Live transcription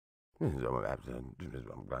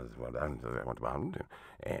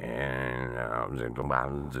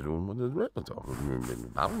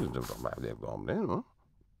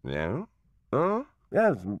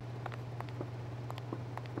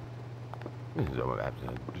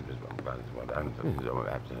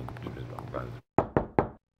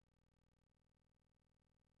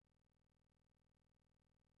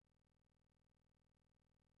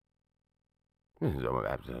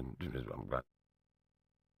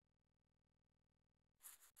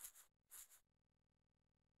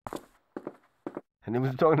And he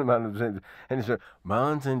was talking about himself, and he said,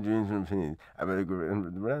 mountain dreams from peace. I better go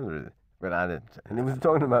and but I didn't. And he was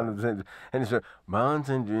talking about himself, and he said,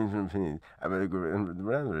 mountain dreams from peace. I better go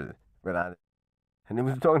and but I didn't. And he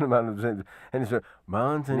was talking about himself, and he said,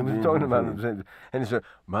 mountain. And he was talking about himself, and he said,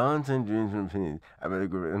 mountain dreams from peace. I better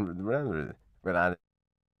go and but I didn't.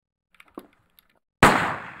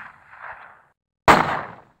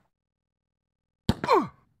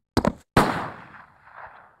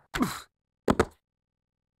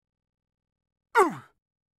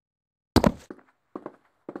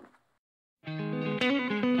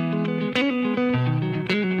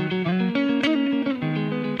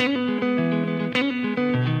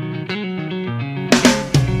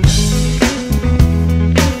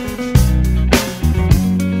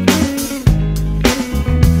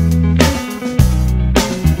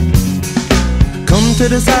 To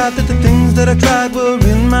decide that the things that I tried were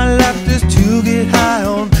in my life just to get high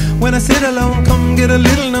on. When I sit alone, come get a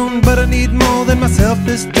little known, but I need more than myself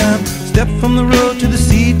this time. Step from the road to the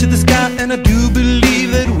sea to the sky, and I do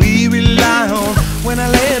believe that we rely on. When I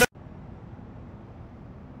lay it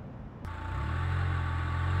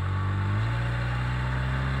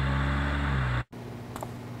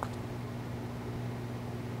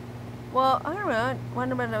Well, I don't know.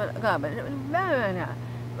 Wonder about God, but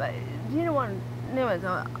but you know what? Anyways,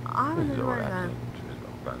 I was just wondering.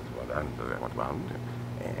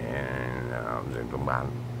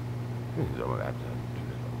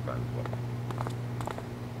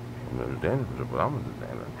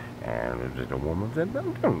 And it's just a woman said,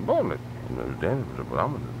 I'm born it. And it was then it was a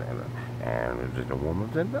woman said, and it's just a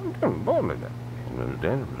woman said, I'm born it. And it was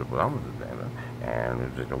then it was a woman said, and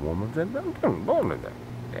it's just a woman said, I'm born it.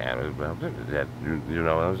 And it was that, you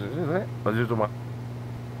know what I'm saying? But just a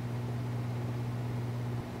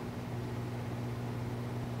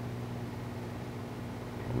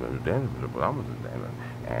then it was a woman said,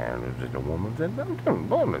 and it's just a woman said, I'm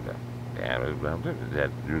born it. And it was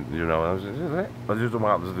that, you know what I'm saying? But just a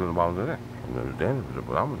woman said, and then it was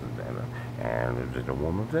a woman said, and it's just a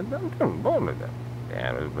woman said, I'm born it.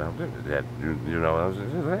 And it was that, you know what I'm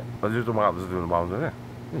saying? But just a woman said,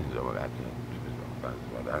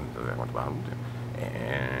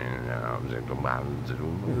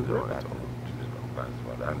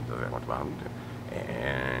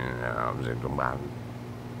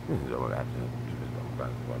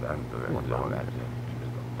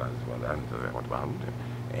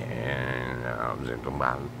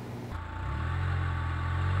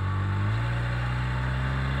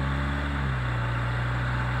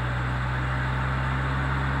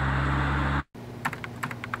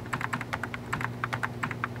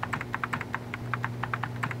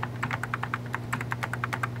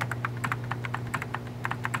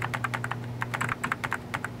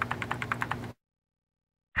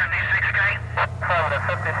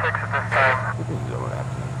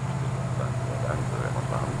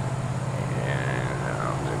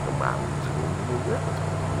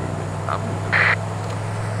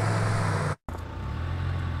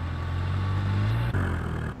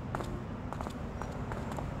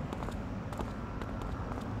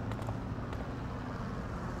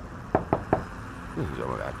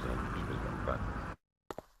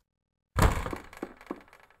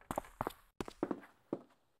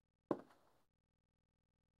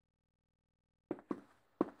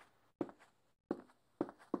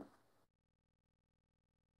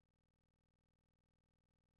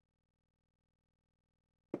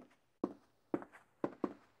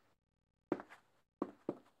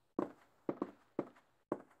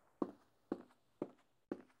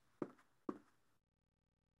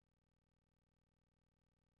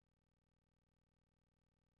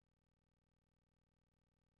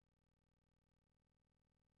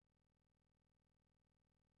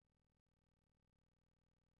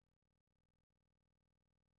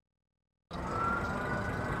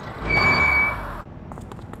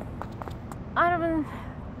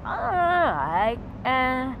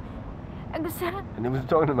 and he was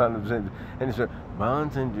talking about himself, and he said,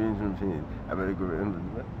 mountain dreams from peace. I better go and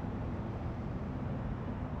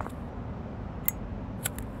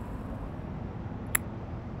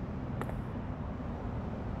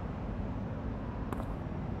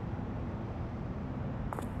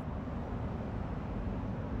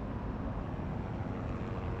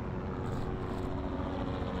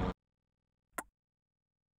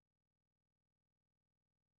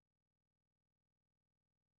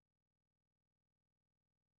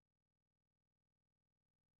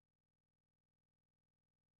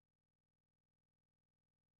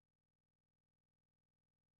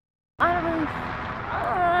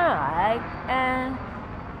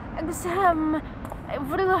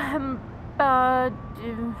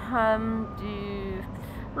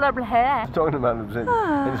Talking about the same.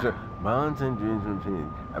 And he said, mountain dreams from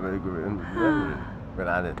peace. I better go remember it. But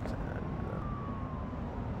I didn't.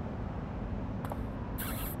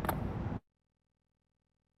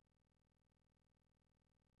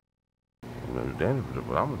 Understand it,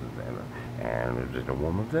 but I'm understand it. And it's just a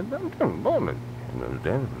woman said, I'm doing born it.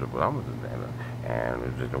 Understand it, but I'm understand it. And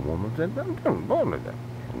it's just a woman said, I'm doing born it.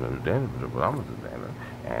 Understand it, but I'm understand it.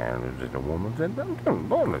 And it's just a woman said, I'm doing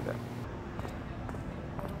born it.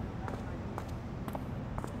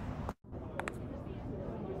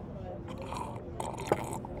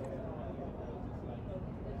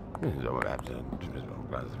 This is all absolute. This is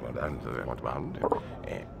what I'm about to do.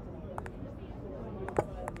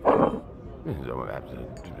 This is all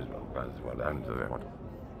absolute. This is what I'm doing.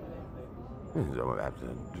 This is all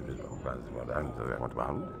absolute. This is what I'm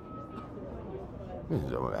doing. This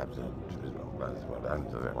is all absolute. This is what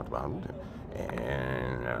I'm doing.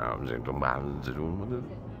 And I'm just about to do.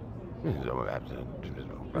 This is all absolute. This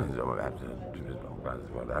is all absolute. This is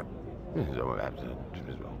what I'm. This is all absolute.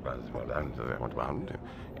 This is what I'm doing.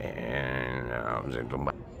 And I'm just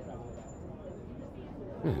about.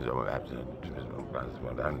 This is all absolute. This is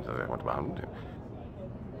what I'm doing.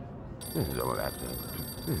 This is all absolute.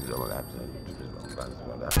 This is all absolute. This is what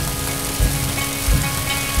I'm doing.